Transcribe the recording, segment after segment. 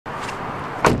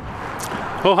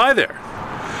Oh, hi there.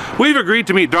 We've agreed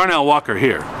to meet Darnell Walker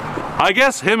here. I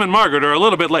guess him and Margret are a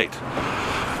little bit late.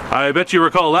 I bet you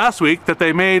recall last week that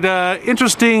they made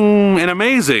interesting and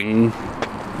amazing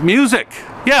music.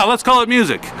 Yeah, let's call it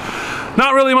music.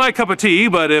 Not really my cup of tea,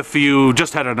 but if you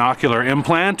just had an ocular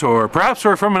implant or perhaps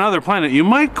were from another planet, you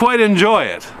might quite enjoy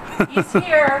it. He's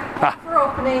here for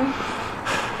opening.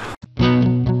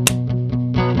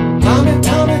 Tommy,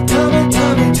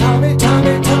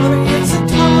 it's a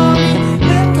Tommy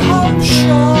Lindholm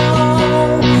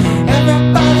show.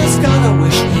 Everybody's got a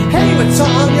wish. Hey, what's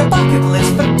on your bucket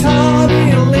list for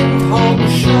Tommy Lindholm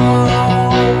show?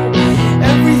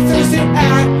 Every Thursday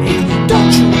at 8,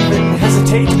 don't you even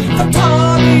hesitate for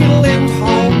Tommy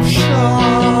Lindholm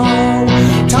show.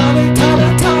 Tommy, it's a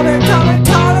Tommy Lindholm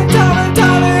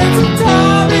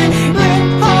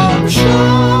show.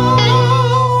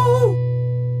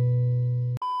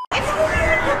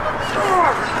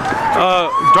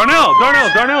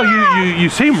 Darnell, you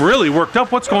seem really worked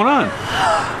up. What's going on? Okay,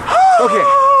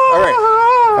 all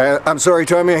right. I'm sorry,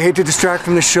 Tommy. I hate to distract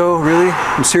from the show, really.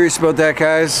 I'm serious about that,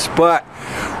 guys. But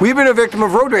we've been a victim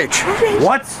of road rage.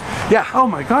 What? Yeah. Oh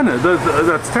my goodness,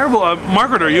 that's terrible.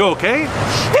 Margret, are you okay?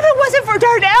 If it wasn't for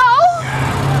Darnell!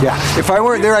 Yeah, if I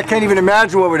weren't there, I can't even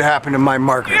imagine what would happen to my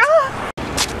Margret.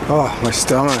 Oh, my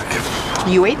stomach.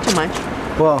 You ate too much.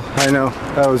 Well, I know.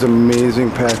 That was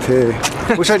amazing pate.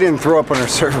 Wish I didn't throw up on our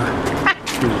server.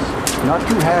 Not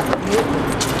too happy.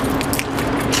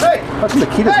 Hey! How come the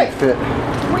key doesn't fit?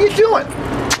 What are you doing?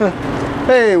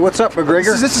 Hey, what's up,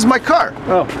 McGregor? This is my car.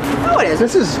 Oh. No, it isn't.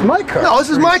 This is my car. No, this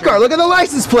is my car. Look at the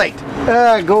license plate.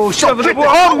 Go shove it up.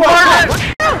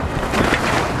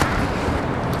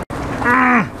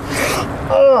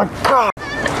 Oh, God.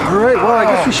 All right, well, I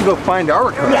guess we should go find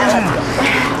our car.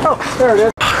 Yeah. Oh, there it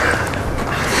is.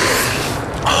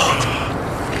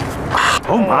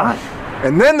 Oh my.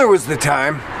 And then there was the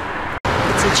time.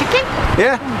 It's a chicken?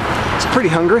 Yeah, it's pretty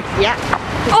hungry. Yeah.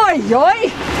 Oi, oi!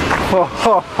 Ho,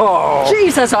 ho, ho.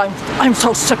 Jesus, I'm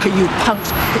so sick of you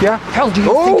punks. Yeah? Hell do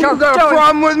you Oh, think you you're got a doing?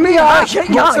 problem with me? Yeah, huh?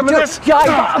 yeah, Want some of this?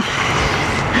 yeah.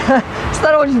 Is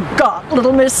that all you got,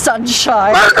 Little Miss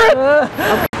Sunshine?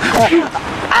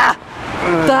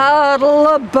 That'll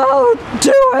about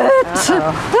do it.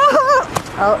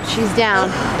 Oh, she's down.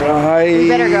 We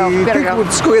better go. We better go.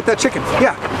 Let's go get that chicken.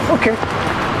 Yeah, okay.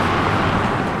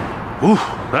 Ooh,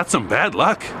 that's some bad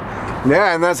luck.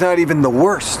 Yeah, and that's not even the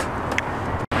worst.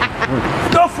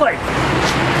 Snowflake!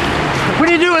 What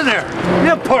are you doing there?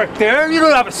 You park there. You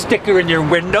don't have a sticker in your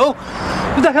window.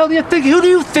 What the hell do you think? Who do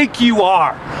you think you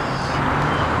are?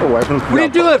 Oh, I What are you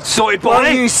doing, soy boy? Why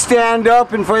don't you stand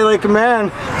up and fight like a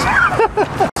man?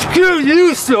 Screw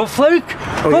you, Snowflake!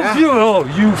 Oh, yeah?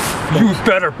 You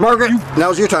better. Margret,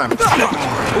 now's your time. Oops.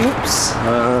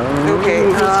 Okay.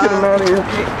 Let's get him out of here.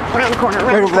 Around the corner.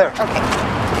 Right over there. Okay.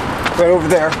 Right over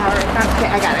there. All right. Okay,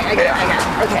 I got it.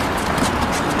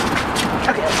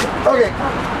 Okay.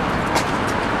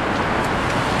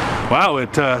 Wow,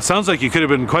 it sounds like you could have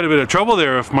been quite a bit of trouble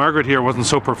there if Margret here wasn't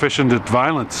so proficient at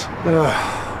violence.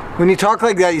 When you talk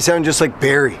like that, you sound just like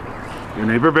Barry. Your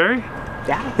neighbor Barry?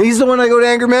 Yeah. He's the one I go to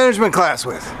anger management class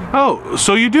with. Oh,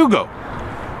 so you do go?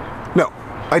 No,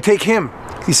 I take him.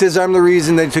 He says I'm the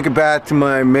reason they took it back to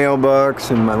my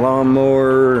mailbox and my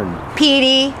lawnmower and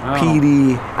Petey.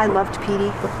 Petey. I loved Petey.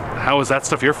 How is that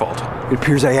stuff your fault? It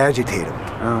appears I agitate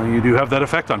him. You do have that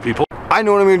effect on people. I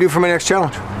know what I'm going to do for my next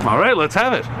challenge. All right, let's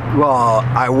have it. Well,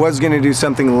 I was going to do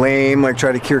something lame, like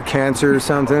try to cure cancer or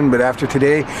something, but after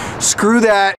today, screw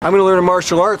that. I'm going to learn a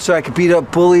martial arts so I can beat up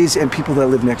bullies and people that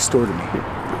live next door to me.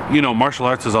 You know, martial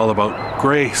arts is all about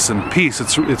grace and peace.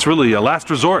 It's really a last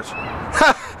resort.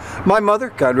 My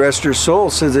mother, God rest her soul,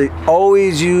 says they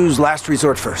always use last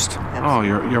resort first. Oh,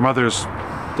 your mother's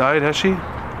died, has she?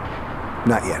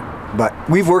 Not yet, but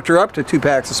we've worked her up to 2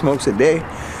 packs of smokes a day,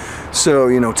 so,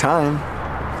 you know, time.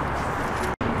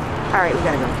 All right, we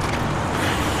gotta go.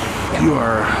 Yep. You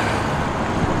are...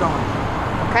 We're going.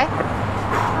 Okay?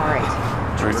 All right.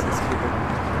 Jeez,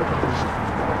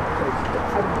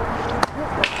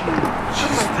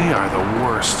 they are the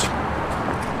worst.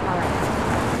 All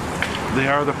right. They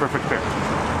are the perfect pair.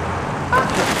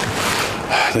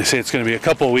 They say it's going to be a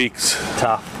couple weeks.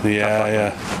 Tough.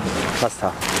 Yeah. That's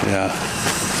tough. Yeah.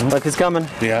 Look who's coming.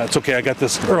 Yeah, it's okay. I got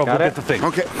this. Earl, go get the thing.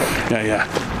 Okay. Yeah.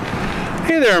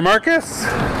 Hey there, Marcus.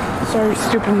 Sorry,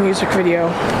 stupid music video.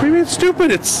 What do you mean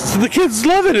stupid? It's the kids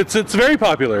love it. It's very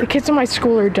popular. The kids in my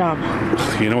school are dumb.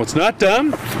 You know what's not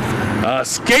dumb? A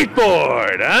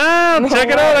skateboard. Ah, No check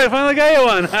it way. out. I finally got you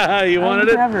one. You wanted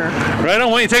it? Never. Right on.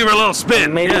 Why don't you take it for a little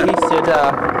spin? Maybe Yeah. we should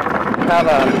have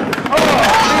a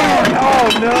Oh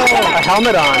no!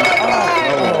 helmet on.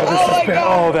 Oh, this is looks bad.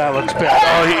 Oh, that looks bad.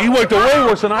 Oh, he worked way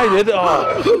worse than I did.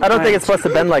 Oh, I don't think it's supposed to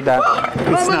bend like that.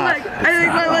 it's not. I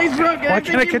think my leg's broken. Why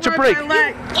can't I catch a break?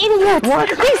 Idiot! What?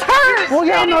 He's hurt! Well,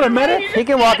 yeah, I'm not a medic. He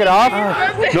can walk it off.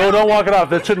 No, don't walk it off.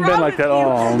 That shouldn't bend like that.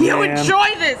 Oh, You man. enjoy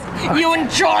this! You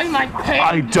enjoy my pain!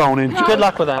 I don't enjoy. Good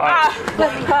luck with that.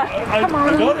 I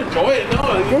don't enjoy it.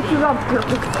 No,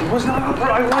 it was not on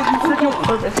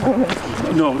purpose.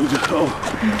 No,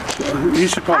 he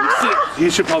should probably sit. He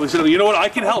should probably sit. You know what? I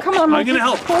can help. I'm gonna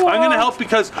help. I'm gonna help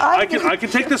because I can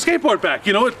take the skateboard back.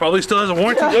 You know, it probably still has a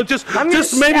warranty. Just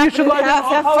maybe you should let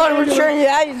Have fun returning the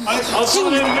I'll tell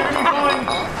him you're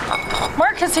going.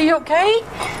 Marcus, are you okay?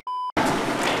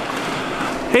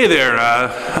 Hey there.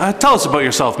 Tell us about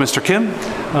yourself, Mr. Kim.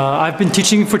 I've been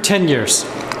teaching for 10 years.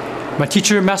 My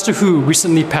teacher, Master Hu,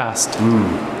 recently passed.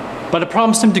 But I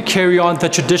promised him to carry on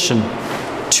that tradition,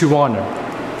 to honor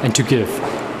and to give.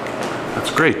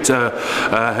 That's great.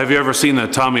 Have you ever seen the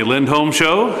Tommy Lindholm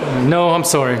show? No, I'm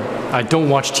sorry. I don't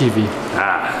watch TV.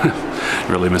 Ah,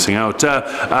 really missing out.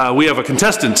 We have a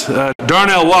contestant,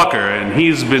 Darnell Walker, and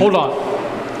he's been... Hold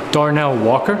on. Darnell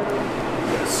Walker?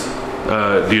 Yes.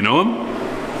 Do you know him?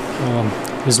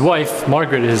 His wife,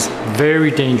 Margret, is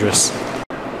very dangerous.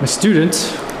 My student,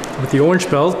 with the orange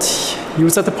belt, he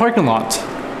was at the parking lot.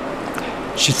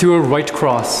 She threw a right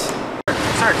cross.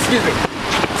 Sir, excuse me.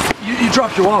 You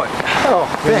dropped your wallet. Oh,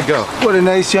 There you go. what a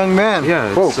nice young man.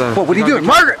 Yeah. Whoa, whoa, what are you doing?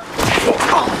 Margaret!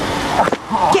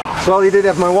 Well, he did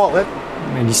have my wallet.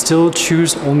 And he still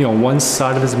chews only on one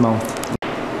side of his mouth.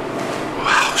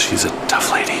 Wow, she's a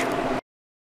tough lady.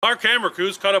 Our camera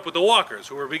crews caught up with the Walkers,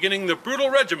 who were beginning the brutal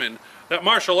regimen that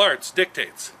martial arts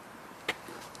dictates.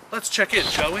 Let's check in,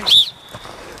 shall we?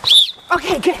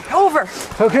 Okay, get over.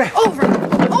 Okay. Over.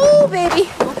 Oh, baby.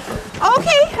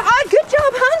 Okay, good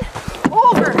job, hon.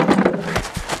 Over.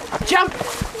 Jump.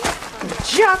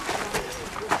 Jump.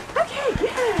 Okay,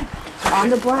 good. On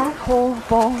the black hole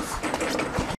balls.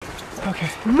 Okay.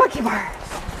 Monkey bars.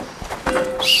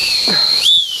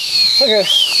 Okay.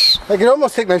 I can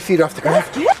almost take my feet off the ground.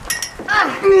 Good.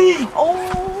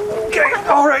 Oh. Okay,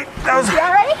 all right. That was... You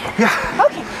all right? Yeah.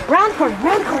 Okay, round corner,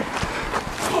 round corner.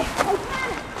 Okay,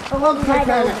 I love the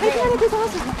Titanic. Titanic is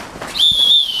awesome.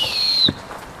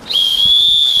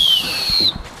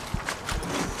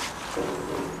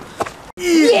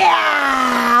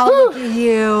 Yeah! Look at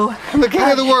you. I'm the king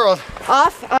of the world.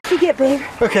 Off you get, babe.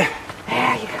 Okay.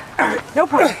 There you go. All right. No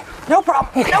problem. No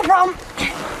problem. No problem.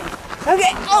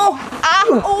 Okay. Oh.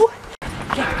 Oh.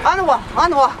 Okay. On the wall. On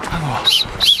the wall.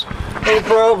 No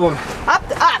problem. Up.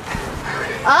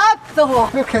 Up the wall.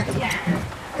 Okay. Yeah.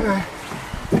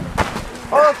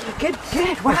 Okay. Good.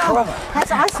 Good. Wow.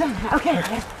 That's awesome. Okay.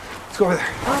 Let's go over there.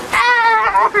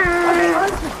 Okay.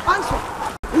 On.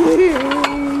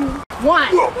 One.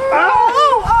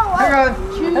 Oh. Hang on.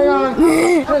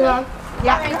 Hang on.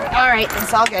 Yeah. All right.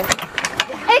 It's all good.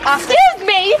 Excuse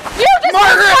me! You just pushed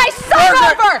my son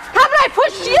over! How did I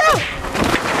push you?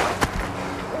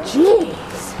 Jeez.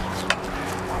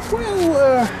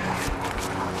 Well,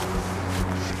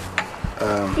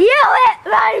 You hit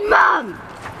my mom!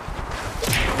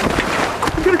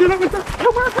 I'm gonna get up with the...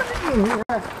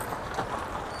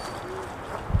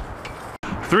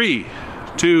 3,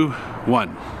 2,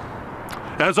 1.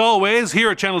 As always, here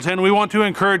at Channel 10, we want to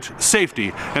encourage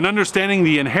safety and understanding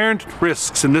the inherent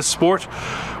risks in this sport.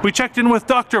 We checked in with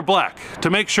Dr. Black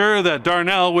to make sure that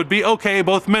Darnell would be okay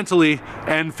both mentally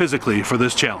and physically for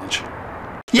this challenge.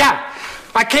 Yeah,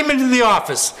 I came into the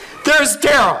office. There's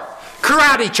Daryl,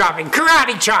 karate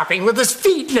chopping with his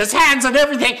feet and his hands and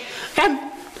everything. And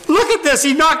look at this,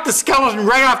 he knocked the skeleton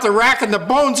right off the rack and the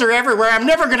bones are everywhere. I'm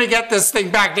never gonna get this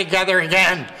thing back together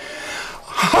again.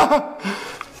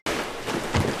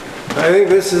 I think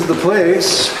this is the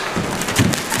place.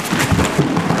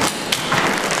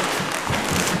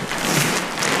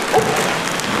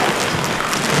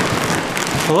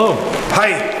 Hello, Hi.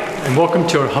 and welcome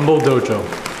to our humble dojo.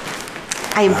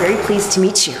 I am very pleased to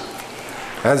meet you.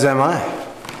 As am I.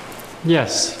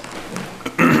 Yes.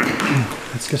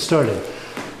 Let's get started.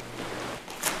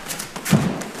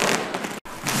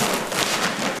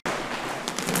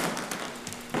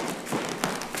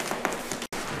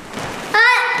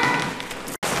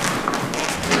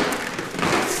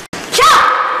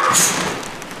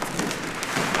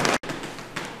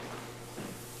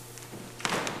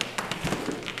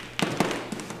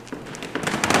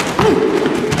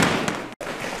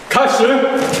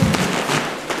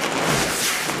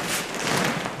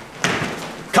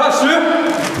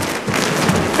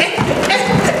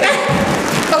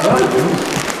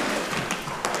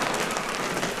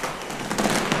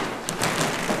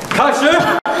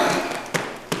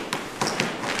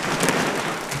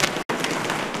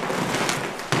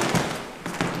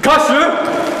 Custer!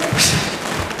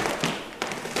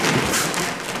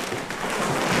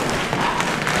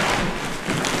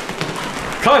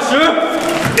 Custer!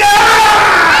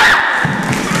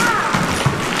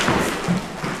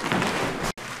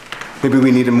 Maybe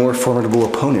we need a more formidable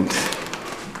opponent.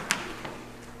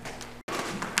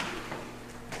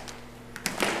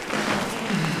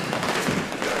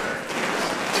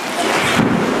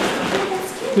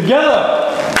 Together!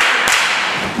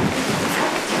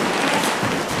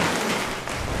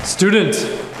 Student,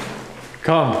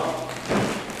 come.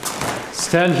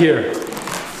 Stand here.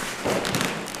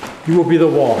 You will be the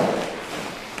wall.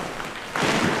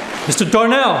 Mr.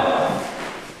 Darnell!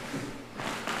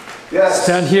 Yes.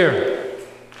 Stand here.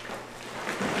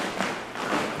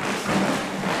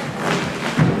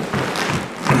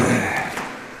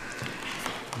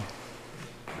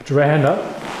 Put your right hand up.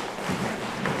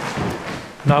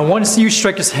 Now I want to see you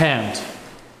strike his hand.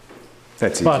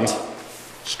 That's easy. But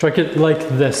strike it like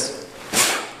this.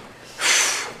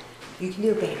 You can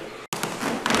do it, babe.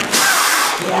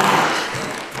 Yeah.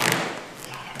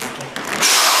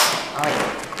 All right.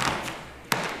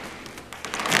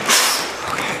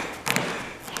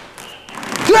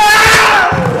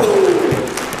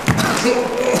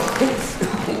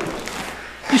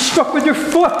 You struck with your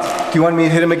foot! Do you want me to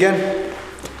hit him again?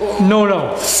 No,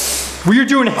 no. We're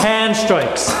doing hand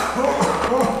strikes.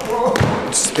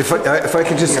 If I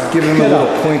could just give him a little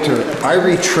pointer. I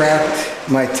retract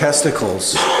my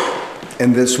testicles,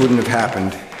 and this wouldn't have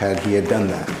happened had he had done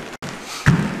that.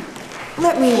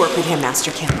 Let me work with him,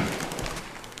 Master Kim.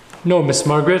 No, Miss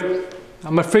Margaret.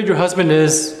 I'm afraid your husband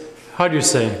is, how do you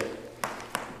say,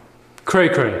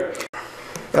 cray-cray.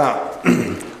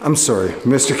 I'm sorry,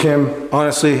 Mr. Kim.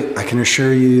 Honestly, I can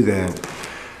assure you that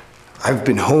I've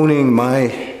been honing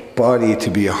my body to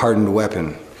be a hardened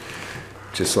weapon.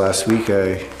 Just last week,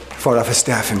 I fought off a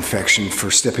staph infection for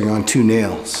stepping on 2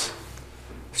 nails.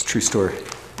 It's a true story.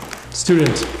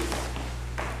 Student,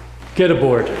 get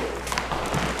aboard.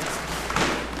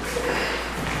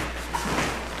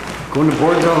 Going to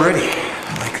boards already.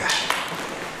 I like that.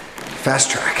 Fast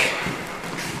track.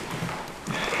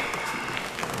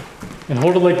 And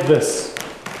hold it like this.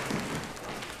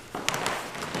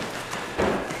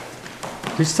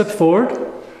 Please step forward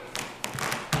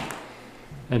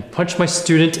and punch my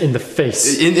student in the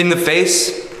face. In the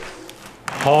face?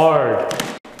 Hard.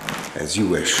 As you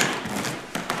wish.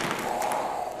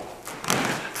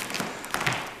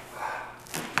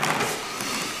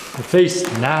 The face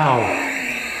now.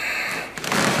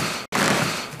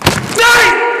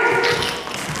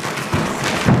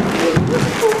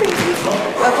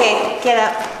 Okay, get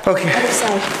up. Okay. Other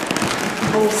side.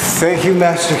 Thank you,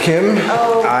 Master Kim.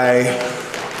 Oh. I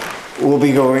will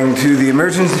be going to the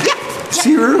emergency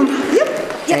room. Yep.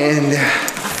 And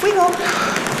Off we go.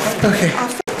 okay.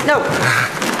 No.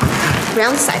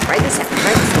 Round the side, right this side,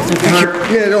 right this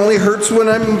side. Yeah, it only hurts when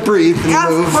I'm breathing. Yeah,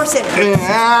 of course it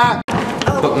hurts.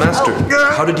 But Master,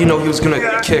 how did you know he was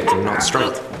gonna kick and not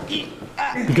strike?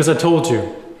 Because I told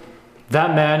you,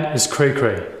 that man is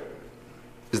cray-cray.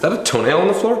 Is that a toenail on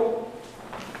the floor?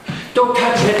 Don't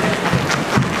touch it!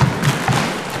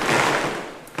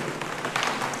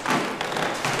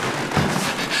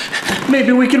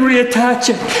 Maybe we can reattach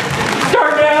it.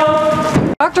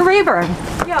 Darnell! Dr. Rayburn.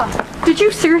 Yeah. Did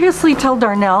you seriously tell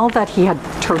Darnell that he had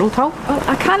turtle toe? Oh,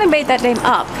 I kind of made that name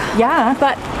up. Yeah.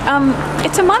 But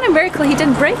it's a minor miracle he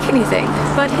didn't break anything.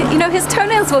 But, you know, his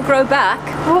toenails will grow back.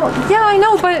 Well, yeah, I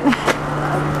know, but...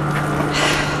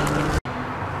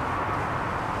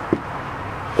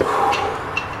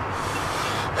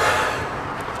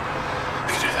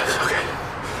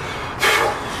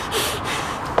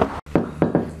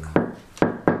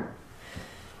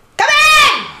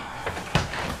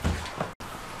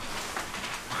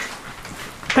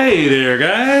 Hey there,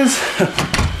 guys.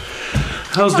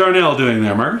 How's Darnell doing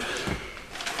there, Margret?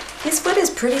 His foot is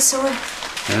pretty sore.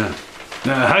 Yeah.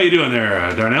 How you doing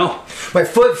there, Darnell? My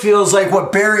foot feels like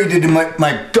what Barry did to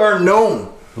my darn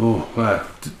gnome. Oh,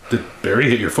 did Barry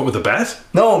hit your foot with a bat?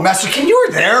 No, Master Kim, you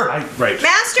were there. Right.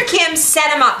 Master Kim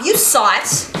set him up. You saw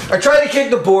it. I tried to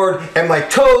kick the board, and my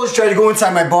toes tried to go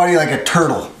inside my body like a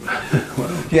turtle.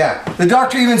 Yeah, the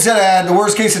doctor even said I had the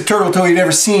worst case of turtle toe he'd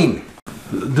ever seen.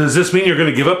 Does this mean you're going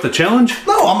to give up the challenge?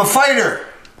 No, I'm a fighter.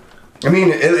 I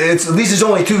mean, it's at least it's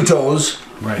only 2 toes.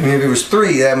 Right. I mean, if it was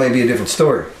 3, that might be a different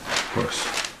story. Of course.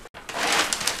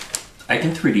 I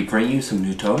can 3D print you some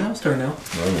new toenails, Darnell.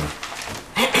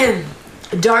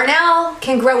 Darnell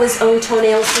can grow his own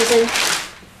toenails, Susan.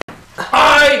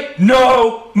 I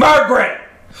know Margret!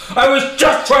 I was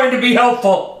just trying to be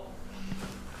helpful.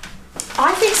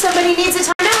 I think somebody needs a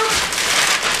timeout.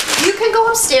 You can go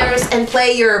upstairs and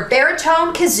play your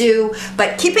baritone kazoo,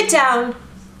 but keep it down.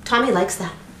 Tommy likes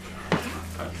that.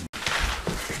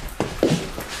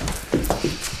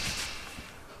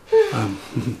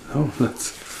 Oh,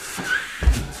 that's...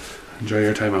 Enjoy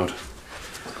your time out.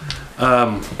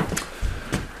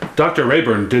 Dr.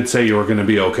 Rayburn did say you were going to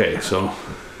be okay, so...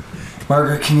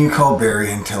 Margaret, can you call Barry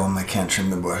and tell him I can't trim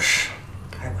the bush?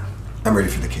 I will. I'm ready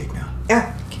for the cake now.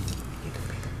 Yeah.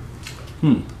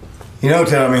 You know,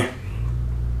 Tommy,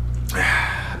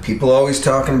 people always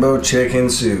talking about chicken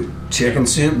soup. Chicken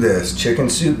soup this, chicken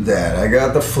soup that. I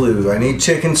got the flu, I need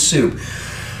chicken soup.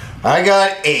 I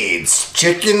got AIDS,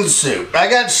 chicken soup. I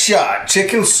got shot,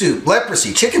 chicken soup.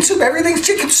 Leprosy, chicken soup. Everything's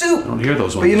chicken soup. I don't hear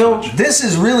those ones. But you know, much. this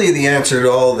is really the answer to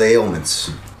all the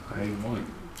ailments. I want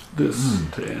this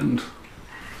to end.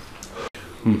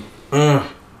 Oh,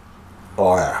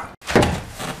 yeah.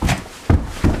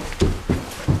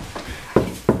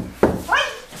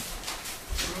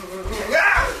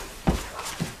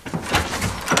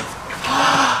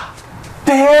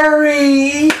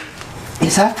 Barry!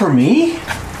 Is that for me?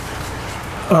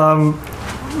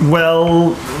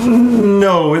 Well,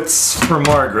 no, it's for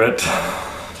Margaret.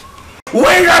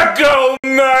 Way to go,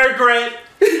 Margret!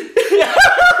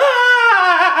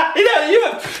 Yeah, you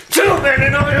have 2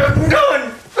 minutes on your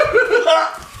gun!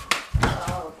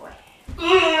 Oh boy.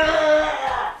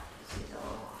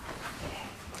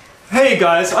 Hey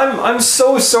guys, I'm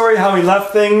so sorry how we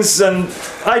left things, and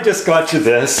I just got you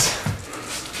this.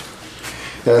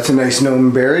 That's a nice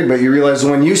gnome, Barry, but you realize the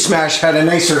one you smashed had a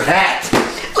nicer hat.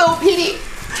 Little Petey,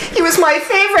 he was my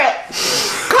favorite.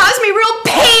 Caused me real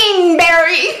pain,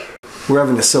 Barry. We're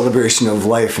having a celebration of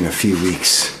life in a few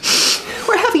weeks.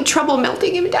 We're having trouble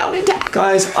melting him down into...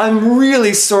 Guys, I'm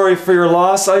really sorry for your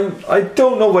loss. I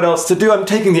don't know what else to do. I'm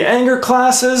taking the anger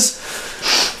classes.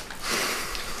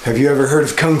 Have you ever heard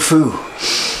of Kung Fu?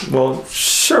 Well,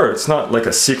 sure, it's not like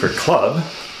a secret club.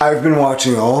 I've been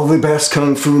watching all the best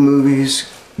Kung Fu movies.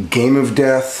 Game of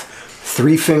Death,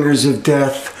 3 Fingers of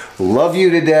Death, Love You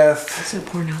to Death. That's no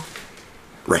porno.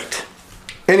 Right.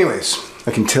 Anyways,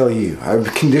 I can tell you,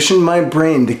 I've conditioned my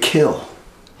brain to kill.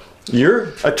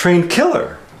 You're a trained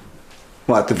killer.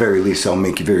 Well, at the very least, I'll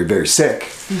make you very, very sick.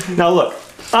 Now look,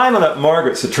 I know that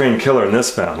Margaret's a trained killer in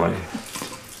this family.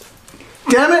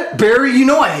 Damn it, Barry, you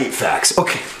know I hate facts.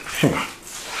 Okay, hang on.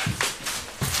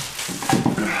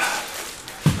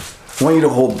 I want you to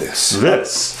hold this.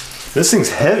 This thing's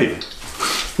heavy.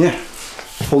 Yeah.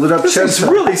 Hold it up, This chest. thing's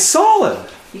really solid.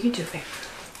 You can do it, babe.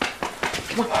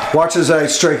 Watch as I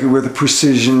strike it with a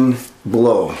precision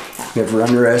blow. Never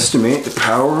underestimate the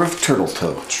power of turtle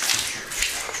toe.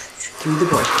 Through the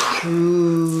board.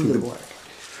 Through the board.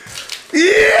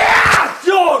 Yeah!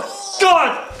 Oh,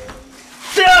 God!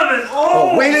 Damn it!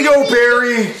 Oh, way to go,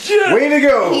 Barry! Shit. Way to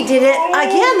go! He did it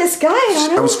again, this guy. I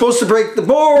don't I know. was supposed to break the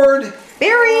board,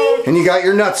 Barry! and you got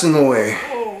your nuts in the way.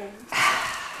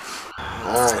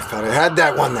 I thought I had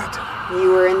that one that time.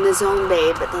 You were in the zone,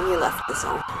 babe, but then you left the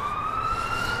zone.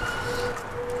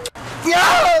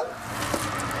 Yeah!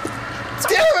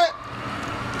 Damn it!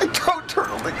 I don't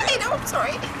turtle again. I know, I'm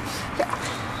sorry. Yeah.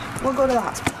 We'll go to the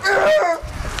hospital.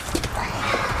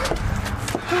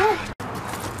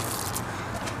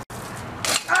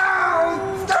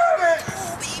 Ow! Damn it!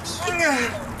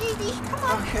 Baby, come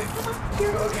on. Okay. Come on.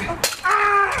 Here. Okay.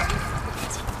 Ah!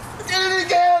 Did it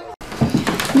again!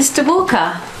 Mr.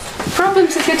 Walker,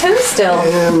 problems with your toes still?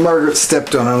 Yeah, Margaret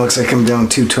stepped on it. Looks like I'm down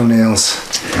 2 toenails.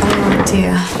 Oh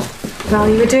dear. Well,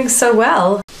 you were doing so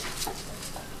well.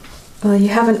 Well, you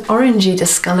have an orangey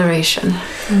discoloration.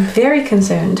 I'm very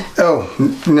concerned. Oh,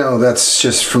 no, that's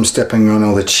just from stepping on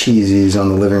all the cheesies on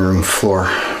the living room floor.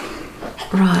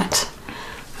 Right.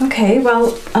 Okay,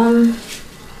 well,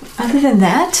 other than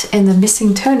that and the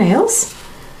missing toenails,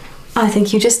 I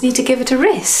think you just need to give it a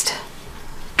rest.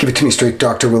 Give it to me straight,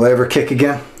 Doctor. Will I ever kick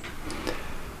again?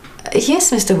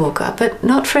 Yes, Mr. Walker, but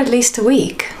not for at least a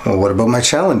week. Well, what about my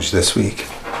challenge this week?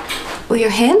 Well,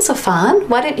 your hands are fine.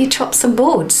 Why don't you chop some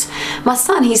boards? My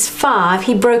son, he's 5.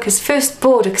 He broke his first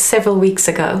board several weeks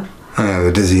ago.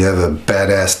 Does he have a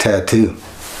badass tattoo?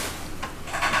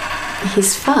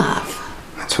 He's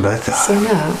 5. That's what I thought. So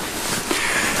no.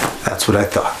 That's what I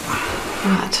thought.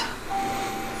 Right.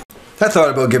 I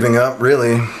thought about giving up,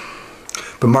 really.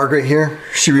 But Margaret here,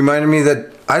 she reminded me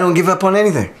that I don't give up on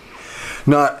anything.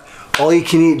 Not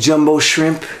all-you-can-eat jumbo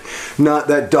shrimp. Not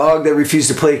that dog that refused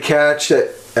to play catch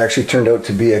that actually turned out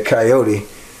to be a coyote.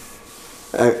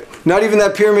 Not even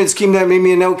that pyramid scheme that made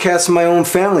me an outcast in my own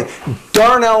family.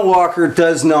 Darnell Walker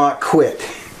does not quit.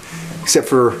 Except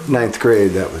for 9th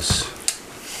grade. That was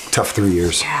tough 3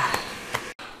 years.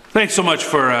 Thanks so much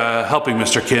for helping,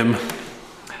 Mr. Kim.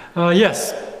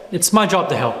 Yes, it's my job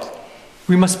to help.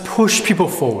 We must push people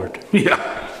forward.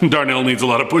 Yeah, Darnell needs a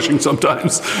lot of pushing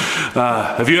sometimes.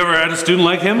 Have you ever had a student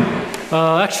like him?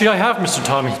 Actually, I have, Mr.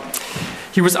 Tommy.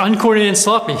 He was uncoordinated and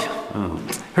sloppy.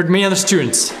 Hurt many other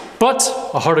students, but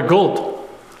a heart of gold.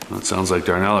 That sounds like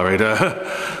Darnell, all right.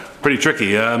 Pretty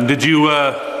tricky.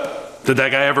 Did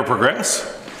that guy ever progress?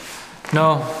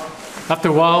 No. After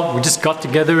a while, we just got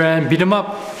together and beat him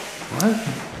up. What?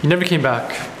 He never came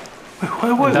back.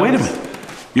 Wait a minute.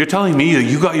 You're telling me that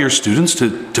you got your students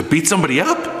to beat somebody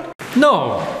up?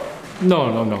 No.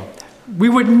 We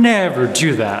would never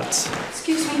do that.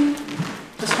 Excuse me.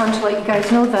 Just wanted to let you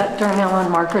guys know that Darnell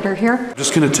and Margret are here. I'm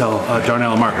just gonna tell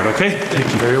Darnell and Margret, okay?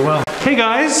 Thank you very well. Hey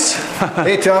guys.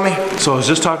 Hey Tommy. So I was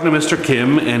just talking to Mr.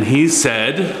 Kim and he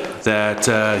said that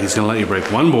he's gonna let you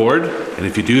break one board, and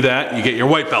if you do that, you get your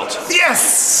white belt.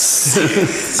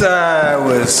 Yes! I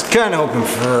was kind of hoping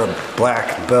for a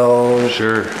black belt.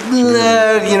 Sure.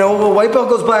 You know, a white belt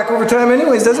goes black over time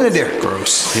anyways, doesn't it, dear?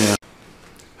 Gross. Yeah.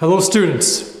 Hello,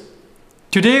 students.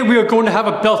 Today we are going to have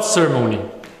a belt ceremony.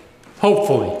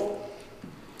 Hopefully.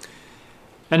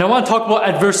 And I want to talk about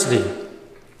adversity.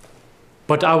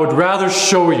 But I would rather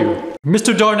show you.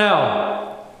 Mr.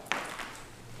 Darnell,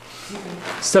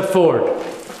 step forward.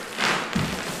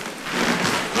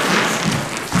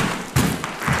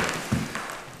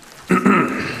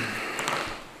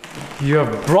 You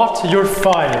have brought your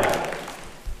fire.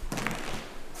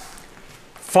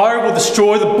 Fire will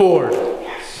destroy the board.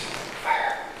 Yes,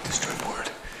 fire, destroy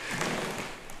board.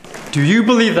 Do you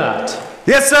believe that?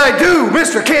 Yes, I do,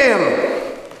 Mr. Kim!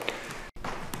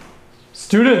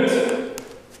 Student,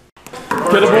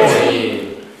 get aboard.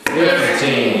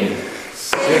 15,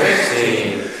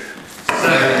 16,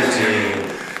 17,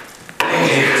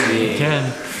 18,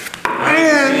 Again.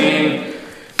 19,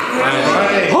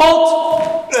 20. Halt!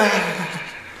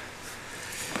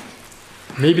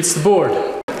 Maybe it's the board.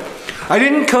 I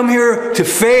didn't come here to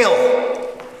fail.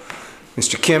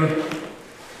 Mr. Kim,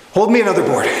 hold me another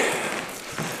board.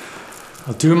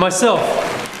 I'll do it myself.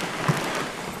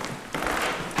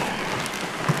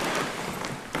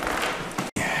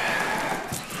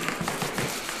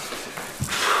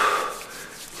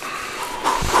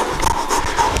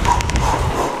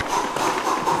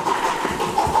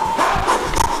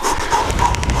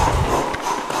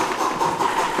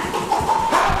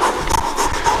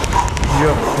 You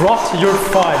have brought your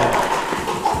fire.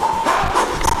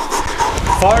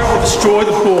 Fire will destroy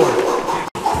the board.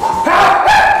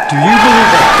 Do you believe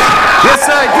that? Yes,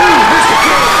 I do, Mr.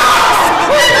 Kim!